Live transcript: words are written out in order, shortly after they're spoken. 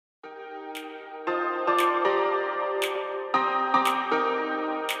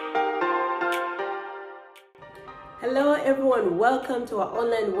everyone, welcome to our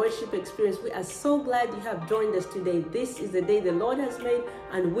online worship experience. We are so glad you have joined us today. This is the day the Lord has made,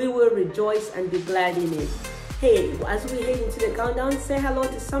 and we will rejoice and be glad in it. Hey, as we head into the countdown, say hello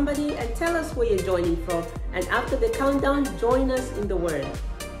to somebody and tell us where you're joining from. And after the countdown, join us in the Word.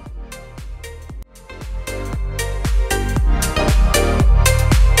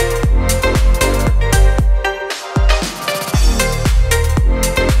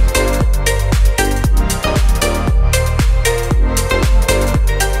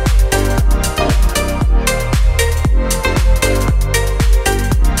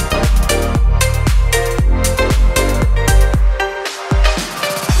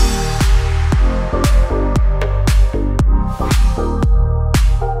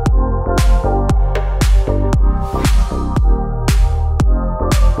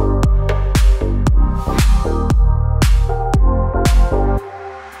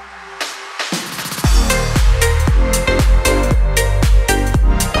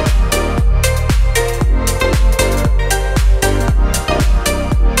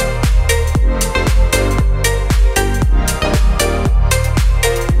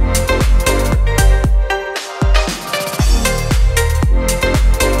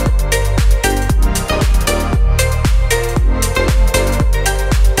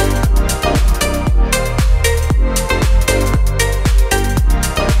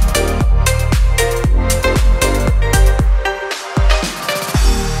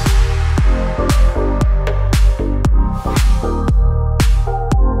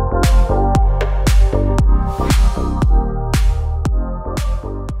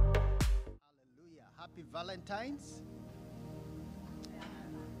 Valentine's?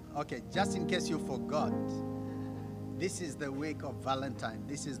 Okay, just in case you forgot, this is the week of Valentine.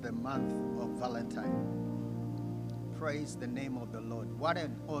 This is the month of Valentine. Praise the name of the Lord. What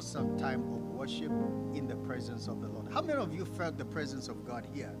an awesome time of worship in the presence of the Lord. How many of you felt the presence of God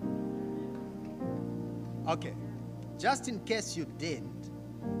here? Okay, just in case you didn't,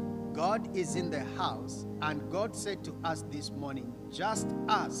 God is in the house, and God said to us this morning, just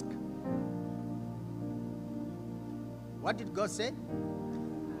ask. What did God say?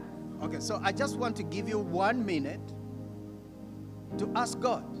 Okay, so I just want to give you 1 minute to ask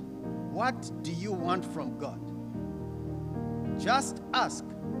God, what do you want from God? Just ask,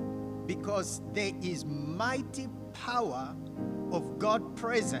 because there is mighty power of God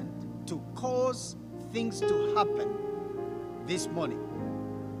present to cause things to happen this morning.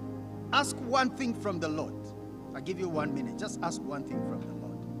 Ask one thing from the Lord. I give you 1 minute. Just ask one thing from the Lord.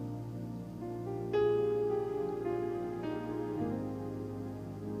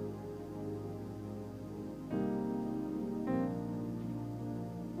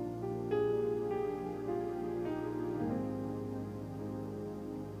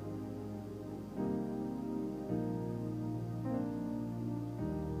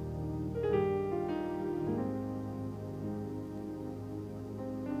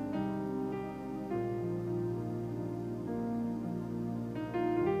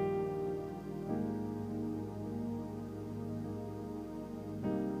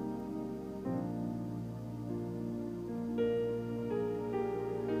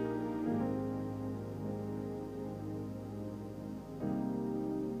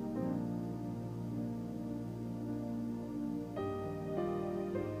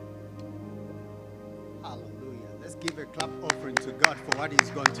 Give a clap offering to God for what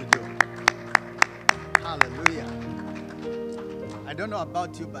He's going to do. Hallelujah. I don't know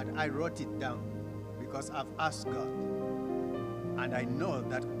about you, but I wrote it down because I've asked God. And I know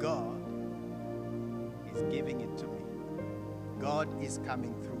that God is giving it to me. God is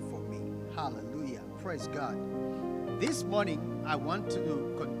coming through for me. Hallelujah. Praise God. This morning, I want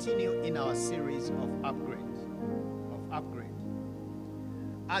to continue in our series of upgrade.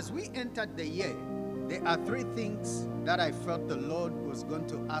 As we entered the year, there are 3 things that I felt the Lord was going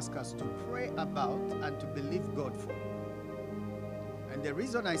to ask us to pray about and to believe God for. And the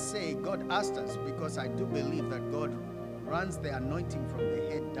reason I say God asked us, because I do believe that God runs the anointing from the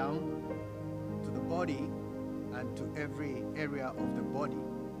head down to the body and to every area of the body.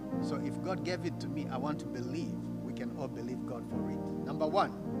 So if God gave it to me, I want to believe we can all believe God for it. Number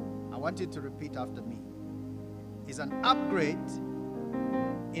 1, I want you to repeat after me, is an upgrade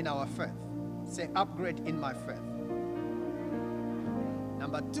in our faith. Say, upgrade in my faith.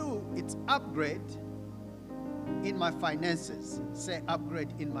 Number 2, it's upgrade in my finances. Say,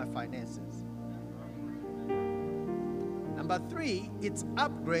 upgrade in my finances. Number 3, it's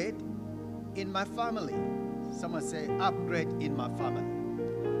upgrade in my family. Someone say, upgrade in my family.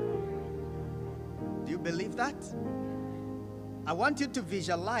 Do you believe that? I want you to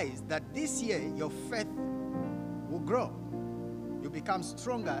visualize that this year your faith will grow. You become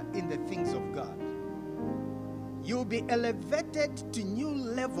stronger in the things of God. You'll be elevated to new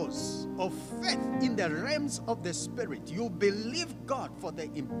levels of faith in the realms of the Spirit. You believe God for the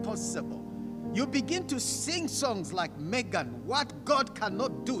impossible. You begin to sing songs like Megan, what God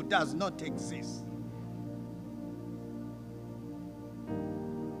cannot do does not exist.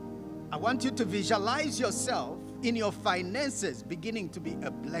 I want you to visualize yourself in your finances beginning to be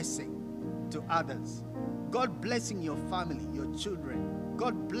a blessing to others. God blessing your family, your children.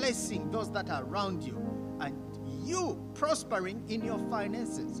 God blessing those that are around you. And you prospering in your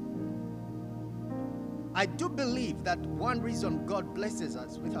finances. I do believe that one reason God blesses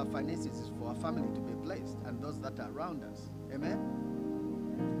us with our finances is for our family to be blessed and those that are around us. Amen?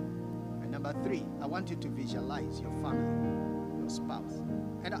 And number 3, I want you to visualize your family, your spouse.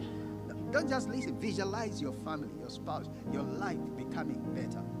 And don't just listen, visualize your family, your spouse, your life becoming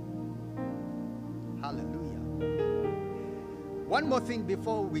better. Hallelujah. One more thing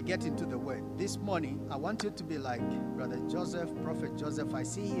before we get into the word. This morning, I want you to be like Brother Joseph, Prophet Joseph. I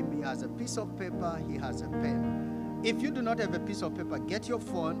see him, he has a piece of paper, he has a pen. If you do not have a piece of paper, get your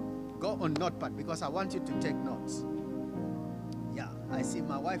phone, go on Notepad, because I want you to take notes. Yeah, I see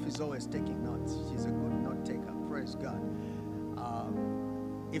my wife is always taking notes. She's a good note taker. Praise God.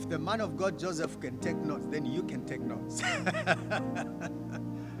 If the man of God Joseph can take notes, then you can take notes.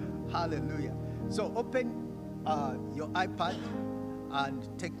 Hallelujah. So open your iPad and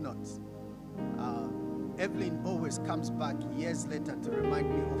take notes. Evelyn always comes back years later to remind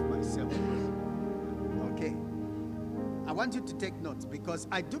me of myself. Okay. I want you to take notes because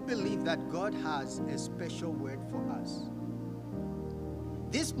I do believe that God has a special word for us.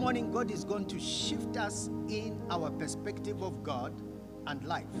 This morning, God is going to shift us in our perspective of God and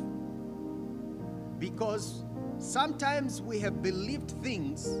life. Because sometimes we have believed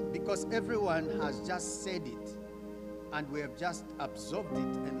things because everyone has just said it, and we have just absorbed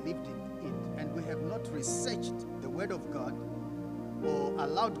it and lived in it, and we have not researched the Word of God or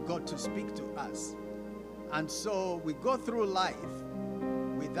allowed God to speak to us. And so we go through life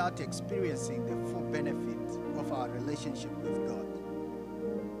without experiencing the full benefit of our relationship with God.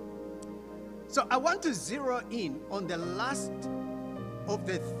 So I want to zero in on the last of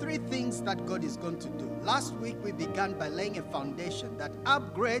the 3 things that God is going to do. Last week we began by laying a foundation that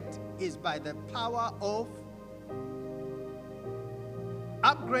upgrade is by the power of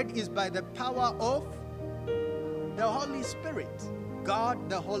the Holy Spirit. God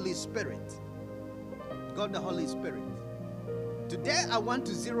the Holy Spirit. God the Holy Spirit. Today I want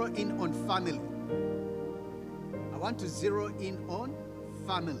to zero in on family. I want to zero in on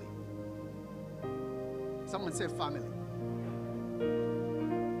family. Someone say family.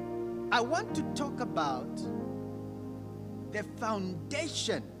 I want to talk about the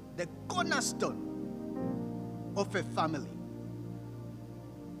foundation, the cornerstone of a family.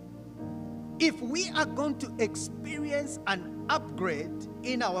 If we are going to experience an upgrade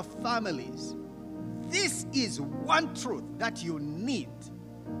in our families, this is one truth that you need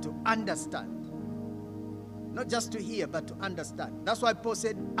to understand. Not just to hear, but to understand. That's why Paul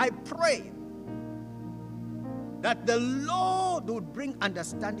said, I pray that the Lord would bring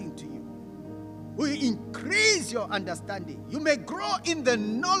understanding to you. Will increase your understanding. You may grow in the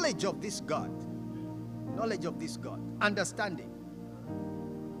knowledge of this God. Knowledge of this God. Understanding.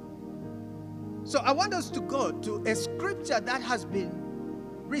 So I want us to go to a scripture that has been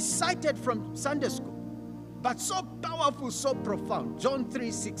recited from Sunday school, but so powerful, so profound. John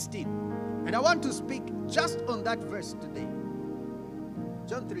 3:16. And I want to speak just on that verse today.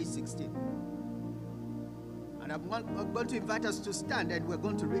 John 3:16. And I'm going to invite us to stand, and we're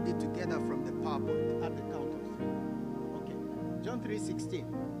going to read it together from the PowerPoint at the count of 3. Okay. John 3:16.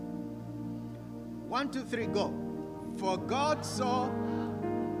 1, 2, 3, go. For God saw...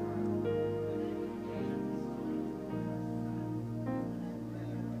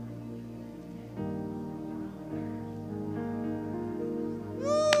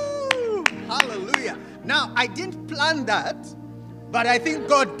 Woo! Hallelujah. Now, I didn't plan that, but I think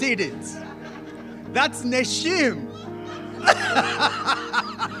God did it. That's Neshim.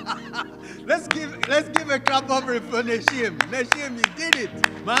 Let's give a clap over for Neshim. Neshim, you did it,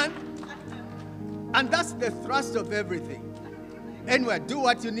 man. And that's the thrust of everything. Anyway, do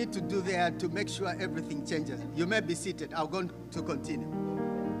what you need to do there to make sure everything changes. You may be seated. I'm going to continue.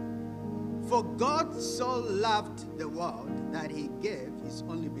 For God so loved the world that he gave his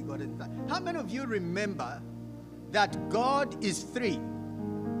only begotten Son. How many of you remember that God is 3?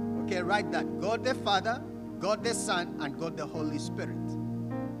 Okay, write that. God the Father, God the Son, and God the Holy Spirit.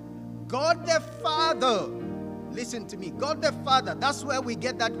 God the Father, listen to me. God the Father, that's where we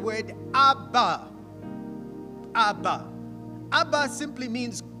get that word Abba. Abba. Abba simply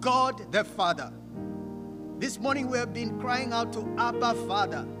means God the Father. This morning we have been crying out to Abba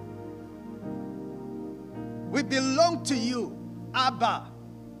Father. We belong to you, Abba.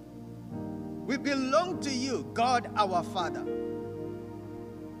 We belong to you, God our Father.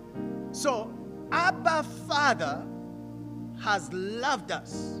 So, Abba Father has loved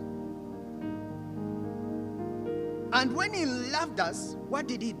us. And when he loved us, what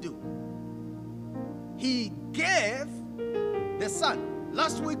did he do? He gave the Son.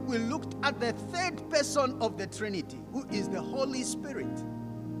 Last week we looked at the third person of the Trinity, who is the Holy Spirit,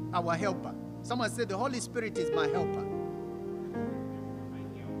 our helper. Someone said, the Holy Spirit is my helper.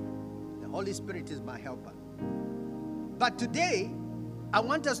 The Holy Spirit is my helper. But today, I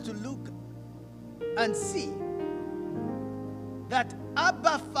want us to look and see that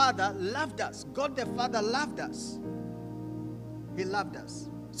Abba Father loved us. God the Father loved us. He loved us.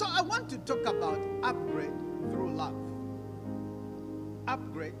 So I want to talk about upgrade through love.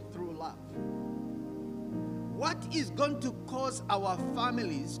 Upgrade through love. What is going to cause our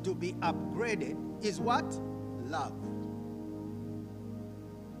families to be upgraded is what? Love.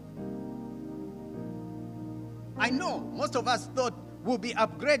 I know most of us thought we'll be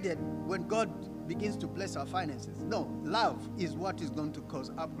upgraded when God begins to bless our finances. No, love is what is going to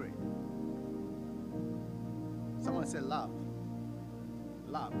cause upgrade. Someone say love.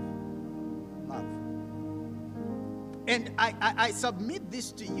 Love. Love. And I submit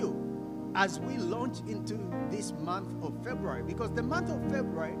this to you as we launch into this month of February, because the month of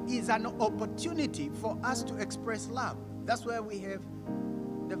February is an opportunity for us to express love. That's where we have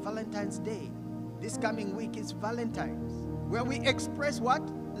the Valentine's Day. This coming week is Valentine's, where we express what?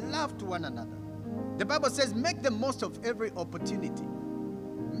 Love to one another. The Bible says, make the most of every opportunity.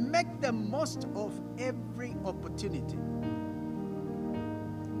 Make the most of every opportunity.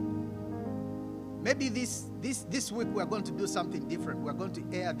 Maybe this week we're going to do something different. We're going to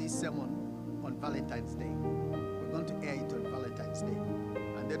air this sermon on Valentine's Day. We're going to air it on Valentine's Day.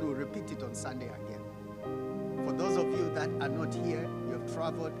 And then we'll repeat it on Sunday again. For those of you that are not here, you have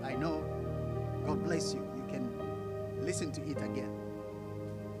traveled, I know, God bless you. You can listen to it again.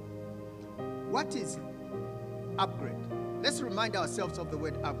 What is upgrade? Let's remind ourselves of the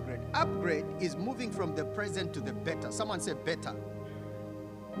word upgrade. Upgrade is moving from the present to the better. Someone say better.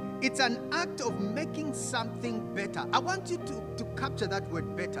 It's an act of making something better. I want you to capture that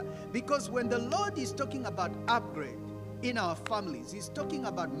word better, because when the Lord is talking about upgrade in our families, He's talking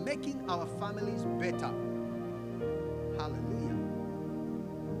about making our families better. Hallelujah.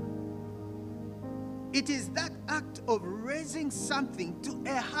 It is that act of raising something to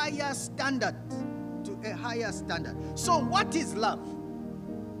a higher standard. To a higher standard. So what is love?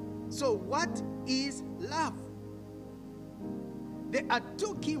 So what is love? There are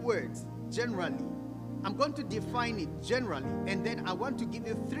two key words generally. I'm going to define it generally, and then I want to give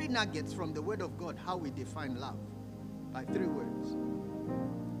you 3 nuggets from the Word of God how we define love by 3 words.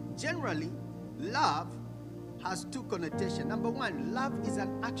 Generally, love has 2 connotations. Number 1, love is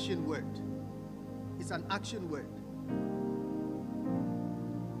an action word. It's an action word.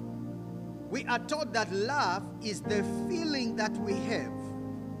 We are taught that love is the feeling that we have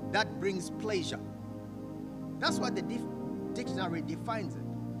that brings pleasure. That's what the dictionary defines it.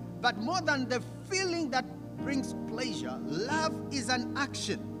 But more than the feeling that brings pleasure, love is an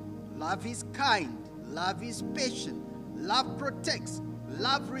action. Love is kind. Love is patient. Love protects.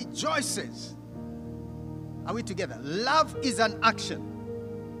 Love rejoices. Are we together? Love is an action.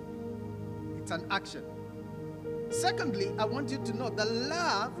 It's an action. Secondly, I want you to know that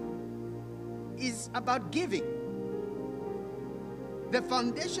love is about giving. The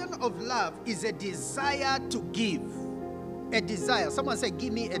foundation of love is a desire to give. A desire. Someone say,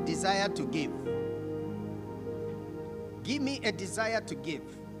 give me a desire to give. Give me a desire to give.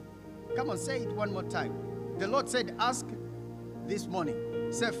 Come on, say it one more time. The Lord said, ask this morning.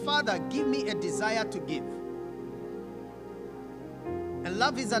 Say, Father, give me a desire to give. And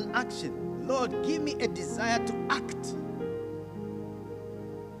love is an action. Lord, give me a desire to act.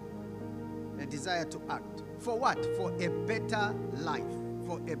 A desire to act. For what? For a better life.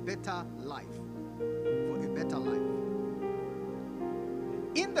 For a better life. For a better life.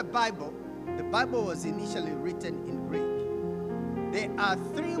 In the Bible was initially written in Greek. There are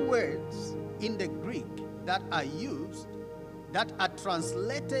 3 words in the Greek that are used that are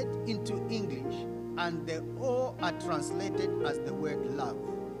translated into English, and they all are translated as the word love.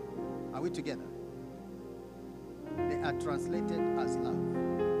 Are we together? They are translated as love.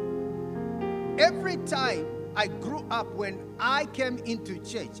 Every time I grew up, when I came into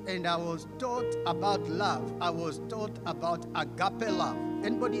church and I was taught about love, I was taught about agape love.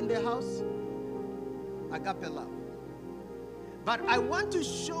 Anybody in the house? agape love. But I want to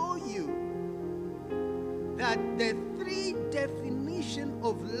show you that the three definitions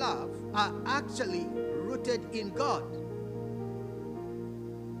of love are actually rooted in God.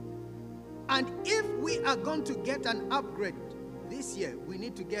 And if we are going to get an upgrade this year, we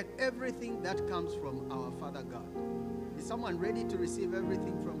need to get everything that comes from our Father God. Is someone ready to receive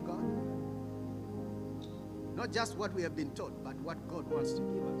everything from God? Not just what we have been taught, but what God wants to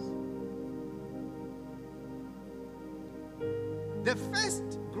give us. The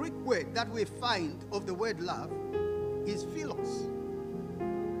first Greek word that we find of the word love is philos.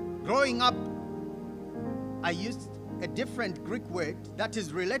 Growing up, I used a different Greek word that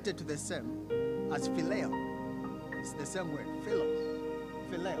is related to the same as phileo. It's the same word, philos,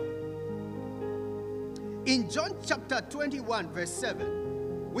 phileo. In John chapter 21, verse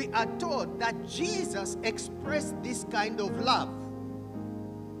 7, we are told that Jesus expressed this kind of love.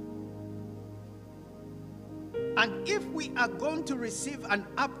 And if we are going to receive an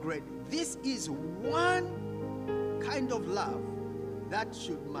upgrade, this is one kind of love that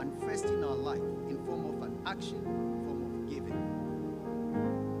should manifest in our life in form of an action, form of giving.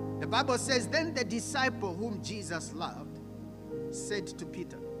 The Bible says, then the disciple whom Jesus loved said to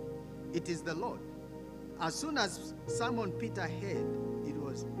Peter, it is the Lord. As soon as Simon Peter heard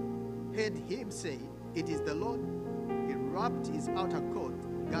him say, it is the Lord, he wrapped his outer coat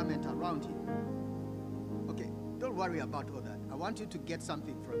garment around him. Okay, don't worry about all that. I want you to get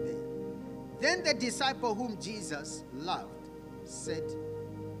something from there. Then the disciple whom Jesus loved said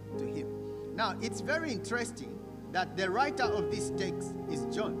to him. Now, it's very interesting that the writer of this text is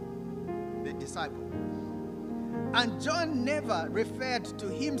John, the disciple. And John never referred to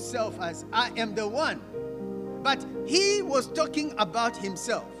himself as, I am the one. But he was talking about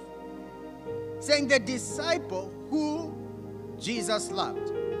himself, saying the disciple who Jesus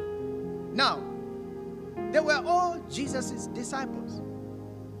loved. Now, they were all Jesus' disciples.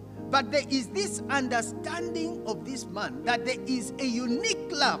 But there is this understanding of this man that there is a unique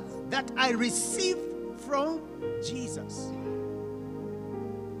love that I received from Jesus.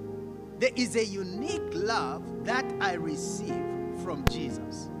 There is a unique love that I receive from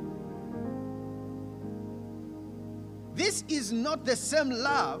Jesus. This is not the same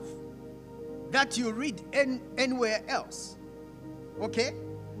love that you read anywhere else. Okay?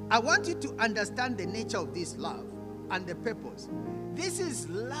 I want you to understand the nature of this love and the purpose. This is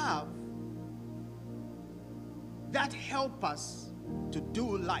love that helps us to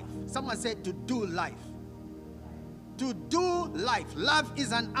do life. Someone said to do life. To do life. Love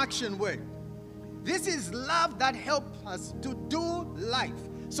is an action word. This is love that helps us to do life.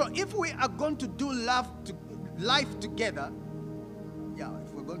 So if we are going to do life together,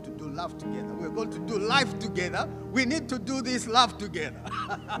 if we're going to do love together, we're going to do life together, we need to do this love together.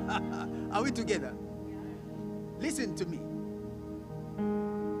 Are we together? Listen to me.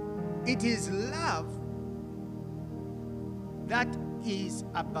 It is love that is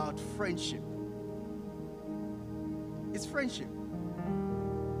about friendship. It's friendship.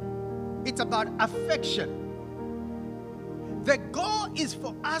 It's about affection. The goal is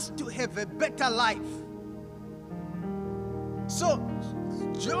for us to have a better life. So,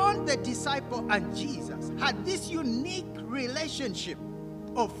 John the disciple and Jesus had this unique relationship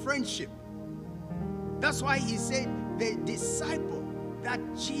of friendship. That's why he said the disciple that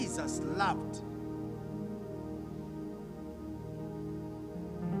Jesus loved.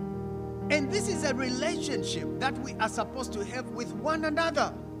 And this is a relationship that we are supposed to have with one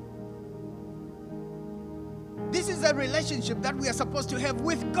another. This is a relationship that we are supposed to have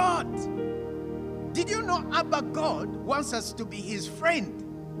with God. Did you know Abba God wants us to be his friend?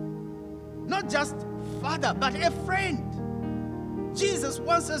 Not just father, but a friend. Jesus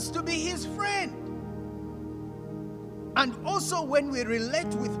wants us to be his friend. And also when we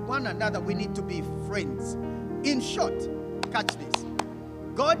relate with one another, we need to be friends. In short, catch this.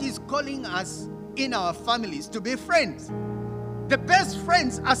 God is calling us in our families to be friends. The best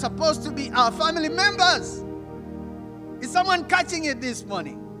friends are supposed to be our family members. Is someone catching it this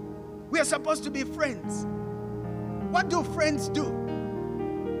morning? We are supposed to be friends. What do friends do?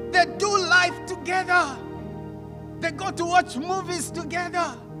 They do life together. They go to watch movies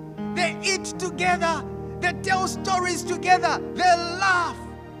together. They eat together. They tell stories together. They laugh.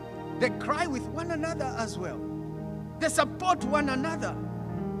 They cry with one another as well. They support one another.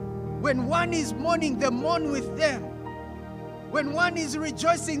 When one is mourning, they mourn with them. When one is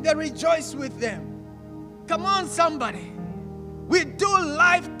rejoicing, they rejoice with them. Come on, somebody. We do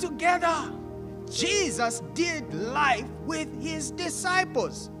life together. Jesus did life with his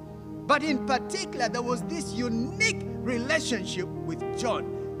disciples. But in particular, there was this unique relationship with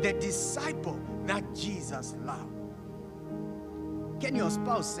John, the disciple that Jesus loved? Can your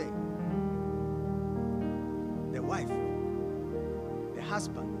spouse say, the wife, the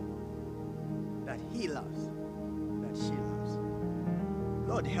husband, that he loves, that she loves?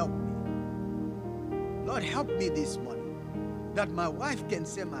 Lord, help me. Lord, help me this morning, that my wife can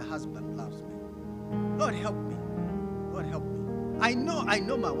say my husband loves me. Lord, help me. Lord, help me. I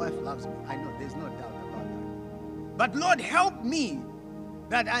know my wife loves me. I know, there's no doubt about that. But Lord, help me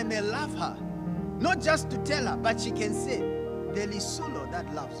that I may love her. Not just to tell her, but she can say, the Lisulo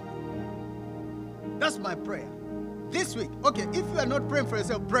that loves me. That's my prayer. This week, okay, if you are not praying for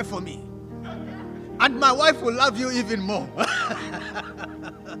yourself, pray for me. And my wife will love you even more.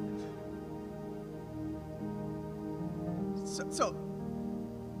 So,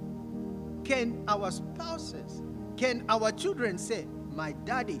 can our spouses, can our children say, my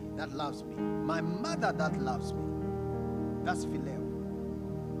daddy that loves me, my mother that loves me? That's phileo.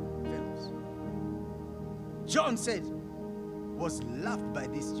 Philos. John said, was loved by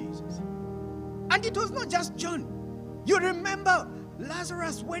this Jesus. And it was not just John. You remember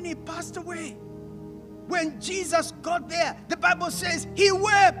Lazarus when he passed away? When Jesus got there, the Bible says he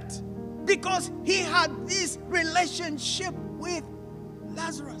wept because he had this relationship with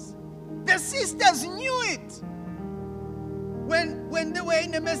Lazarus. The sisters knew it. When they were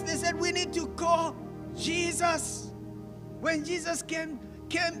in the mess, they said, we need to call Jesus. When Jesus came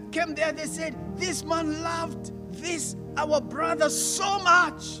there, they said, this man loved this, our brother, so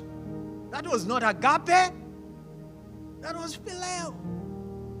much. That was not agape. That was phileo.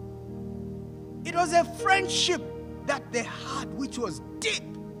 It was a friendship that they had, which was deep.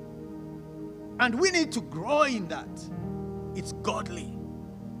 And we need to grow in that. It's godly.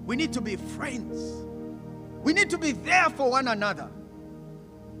 We need to be friends. We need to be there for one another.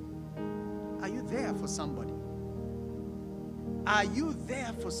 Are you there for somebody? Are you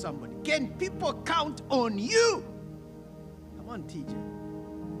there for somebody? Can people count on you? Come on, TJ.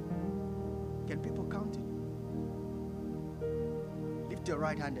 Can people count on you? Lift your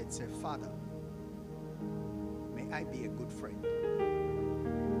right hand and say, Father, may I be a good friend.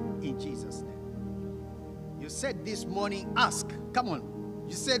 In Jesus' name. You said this morning, ask. Come on.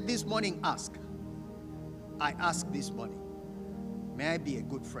 You said this morning, ask. I ask this morning, may I be a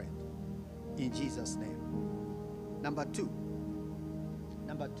good friend. In Jesus' name. Number two.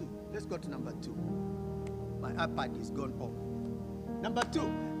 Let's go to number 2. My iPad is gone off. Number 2.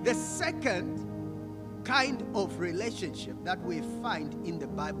 The second kind of relationship that we find in the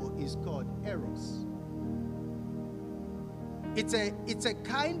Bible is called eros. It's a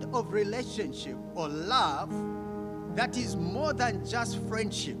kind of relationship or love that is more than just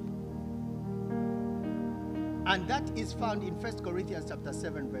friendship. And that is found in 1 Corinthians chapter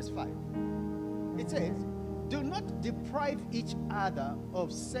 7, verse 5. It says, do not deprive each other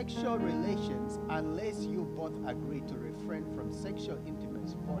of sexual relations unless you both agree to refrain from sexual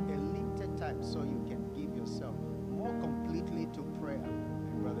intimacy for a limited time so you can give yourself more completely to prayer.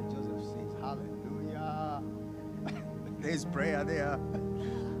 And Brother Joseph says, hallelujah. There's prayer there.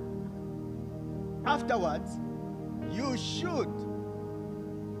 Afterwards, you should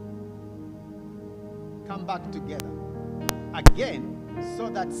come back together again so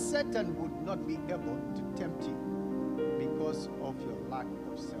that Satan would not be able to tempt you because of your lack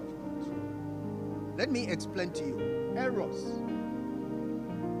of self-control. Let me explain to you. Eros.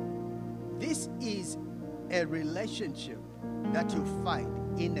 This is a relationship that you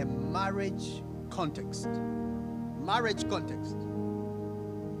find in a marriage context. Marriage context.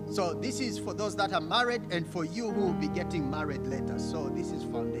 So this is for those that are married and for you who will be getting married later. So this is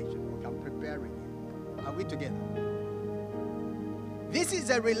foundation. I'm preparing you. Are we together? This is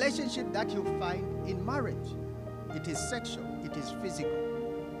a relationship that you find in marriage. It is sexual. It is physical.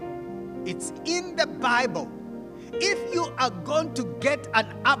 It's in the Bible. If you are going to get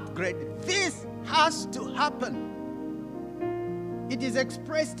an upgrade, this has to happen. It is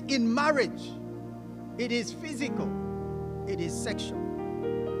expressed in marriage. It is physical. It is sexual.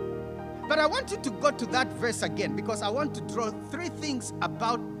 But I want you to go to that verse again because I want to draw 3 things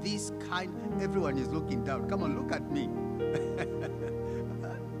about this kind. Everyone is looking down. Come on, look at me.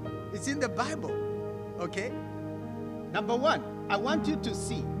 It's in the Bible. Okay? Number 1, I want you to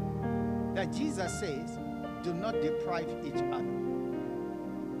see that Jesus says, do not deprive each other.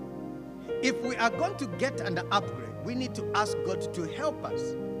 If we are going to get an upgrade, we need to ask God to help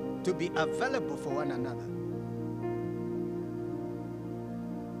us to be available for one another.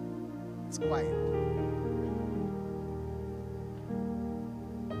 It's quiet.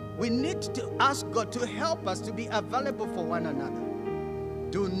 We need to ask God to help us to be available for one another.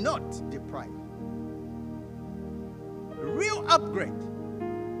 Do not deprive. Real upgrade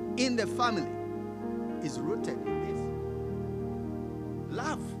in the family is rooted in this.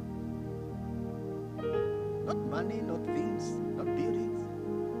 Love. Not money, not things, not buildings.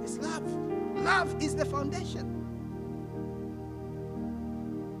 It's love. Love is the foundation.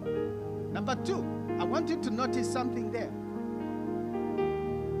 Number 2, I want you to notice something there.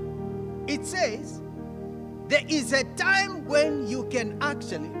 It says, there is a time when you can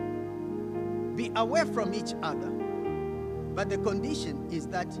actually be away from each other, but the condition is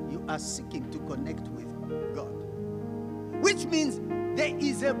that you are seeking to connect with God. Which means there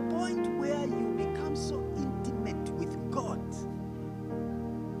is a point where you become so intimate with God.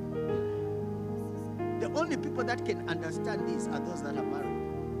 The only people that can understand this are those that are married.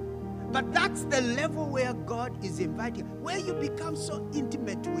 But that's the level where God is inviting, where you become so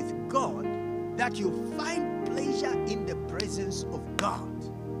intimate with God that you find pleasure in the presence of God.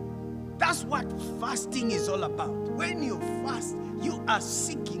 That's what fasting is all about. When you fast, you are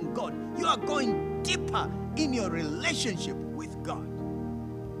seeking God. You are going deeper in your relationship with God.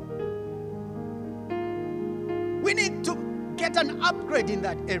 We need to get an upgrade in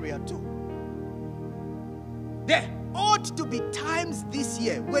that area too. There ought to be times this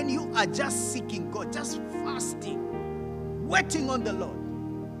year when you are just seeking God, just fasting, waiting on the Lord.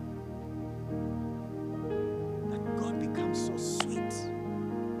 That God becomes so sweet,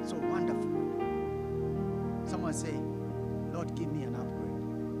 so wonderful. Someone say, Lord, give me an upgrade.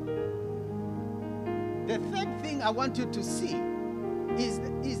 The third thing I want you to see is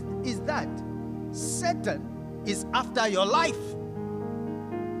that Satan is after your life.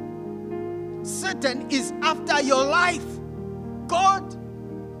 Satan is after your life. God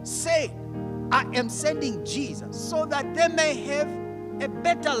said, I am sending Jesus so that they may have a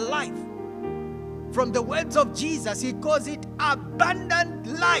better life. From the words of Jesus, he calls it abundant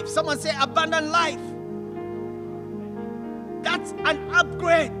life. Someone say abundant life. That's an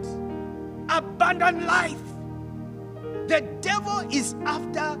upgrade. Abundant life. The devil is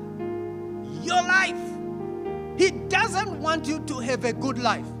after your life. He doesn't want you to have a good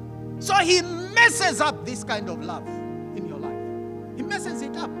life. So he messes up this kind of love in your life. He messes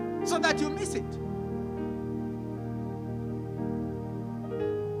it up so that you miss it.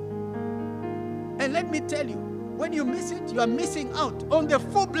 And let me tell you, when you miss it, you are missing out on the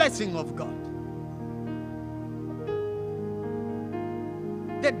full blessing of God.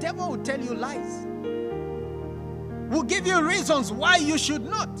 The devil will tell you lies, will give you reasons why you should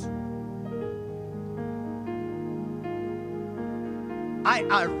not. I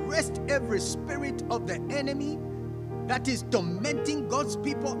arrest every spirit of the enemy that is tormenting God's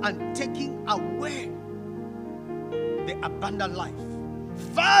people and taking away the abundant life.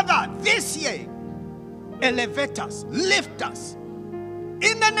 Father, this year, elevate us, lift us.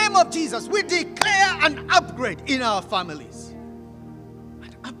 In the name of Jesus, we declare an upgrade in our families.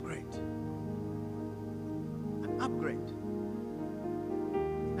 An upgrade. An upgrade.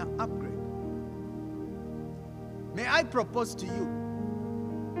 An upgrade. May I propose to you,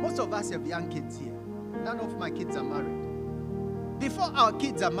 most of us have young kids here. None of my kids are married. Before our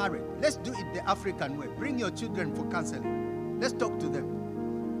kids are married, let's do it the African way. Bring your children for counseling. Let's talk to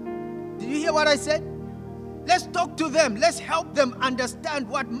them. Did you hear what I said? Let's talk to them. Let's help them understand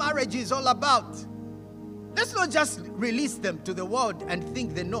what marriage is all about. Let's not just release them to the world and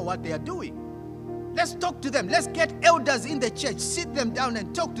think they know what they are doing. Let's talk to them. Let's get elders in the church, sit them down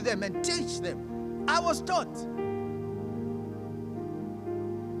and talk to them and teach them. I was taught.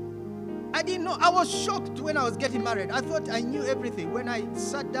 I didn't know. I was shocked when I was getting married. I thought I knew everything. When I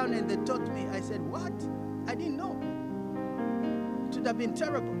sat down and they taught me, I said, what? I didn't know. It would have been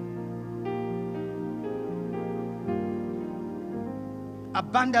terrible.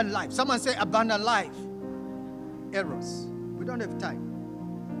 Abundant life. Someone say abundant life. Eros. We don't have time.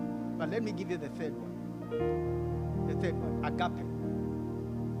 But let me give you the third one. The third one. Agape.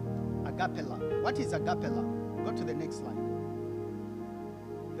 Agape love. What is agape love? Go to the next slide.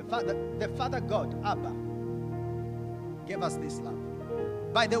 The Father God, Abba, gave us this love.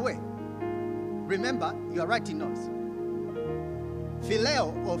 By the way, remember, you are writing notes.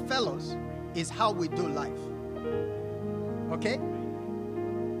 Phileo or fellows is how we do life. Okay?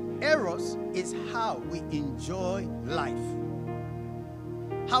 Eros is how we enjoy life.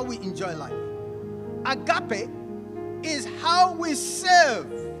 How we enjoy life. Agape is how we serve.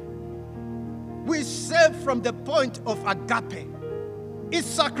 We serve from the point of agape. It's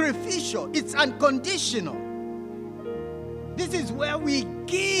sacrificial. It's unconditional. This is where we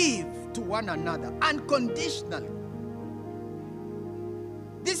give to one another unconditionally.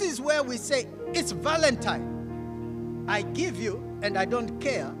 This is where we say, it's Valentine. I give you and I don't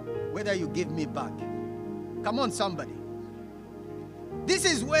care whether you give me back. Come on, somebody. This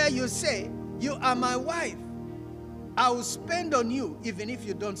is where you say, You are my wife. I will spend on you even if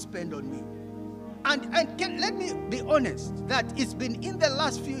you don't spend on me. And let me be honest, that it's been in the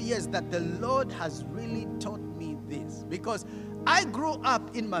last few years that the Lord has really taught me this. Because I grew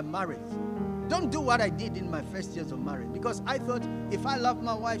up in my marriage. Don't do what I did in my first years of marriage. Because I thought, if I love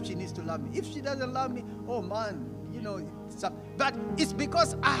my wife, she needs to love me. If she doesn't love me, oh man, you know. But it's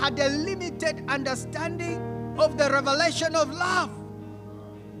because I had a limited understanding of the revelation of love.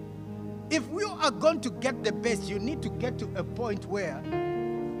 If you are going to get the best, you need to get to a point where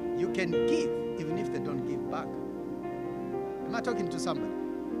you can give, even if they don't give back. Am I talking to somebody?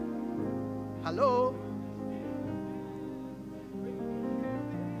 Hello?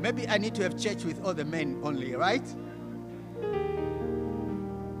 Maybe I need to have church with all the men only, right?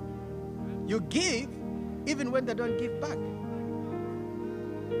 You give, even when they don't give back.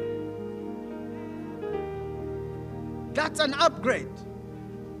 That's an upgrade.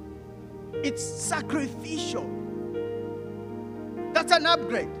 It's sacrificial. That's an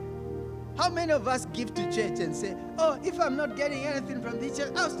upgrade. How many of us give to church and say, oh, if I'm not getting anything from this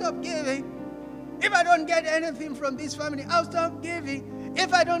church, I'll stop giving. If I don't get anything from this family, I'll stop giving.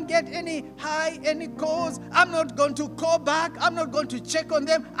 If I don't get any calls, I'm not going to call back. I'm not going to check on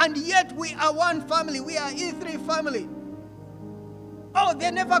them. And yet we are one family. We are E3 family. Oh,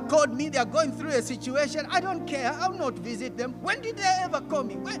 they never called me. They are going through a situation. I don't care. I'll not visit them. When did they ever call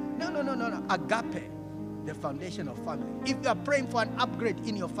me? When? No. Agape, the foundation of family. If you are praying for an upgrade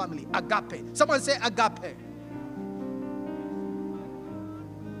in your family, agape. Someone say agape.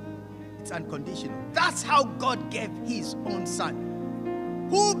 It's unconditional. That's how God gave his own son,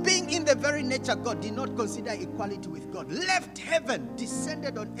 who being in the very nature God did not consider equality with God, left heaven,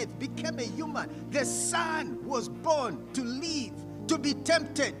 descended on earth, became a human. The son was born to live, to be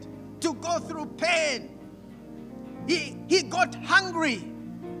tempted, to go through pain. He got hungry.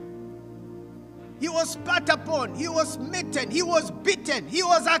 He was spat upon. He was smitten. He was beaten. He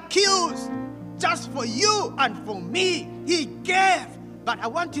was accused. Just for you and for me, he gave. But I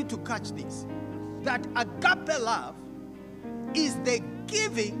want you to catch this, that agape love is the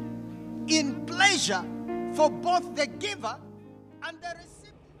giving in pleasure for both the giver and the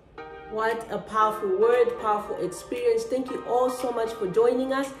recipient. What a powerful word, powerful experience. Thank you all so much for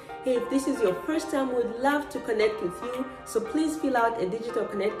joining us. Hey, if this is your first time, we'd love to connect with you. So please fill out a digital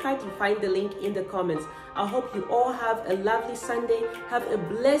connect card. You find the link in the comments. I hope you all have a lovely Sunday. Have a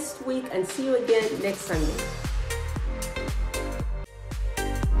blessed week and see you again next Sunday.